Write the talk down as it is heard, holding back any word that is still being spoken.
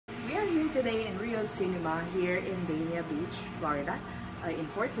today in Rio Cinema here in Dania Beach, Florida, in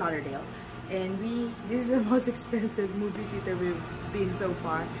Fort Lauderdale. And this is the most expensive movie theater we've been so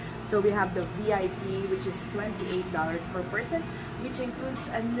far. So we have the VIP, which is $28 per person, which includes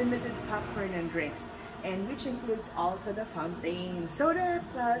unlimited popcorn and drinks, and which includes also the fountain soda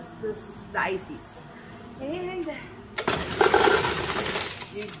plus the ices. And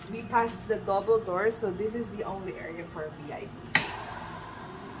we passed the double doors, so this is the only area for VIP.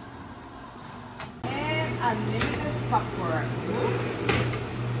 And unlimited popcorn. Oops.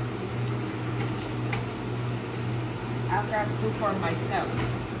 After I have two for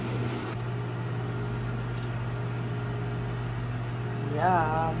myself.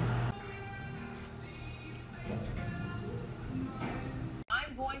 Yeah.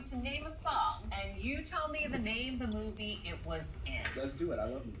 I'm going to name a song, and you tell me the name of the movie it was in. Let's do it. I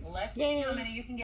love movies. Let's see how many you can get.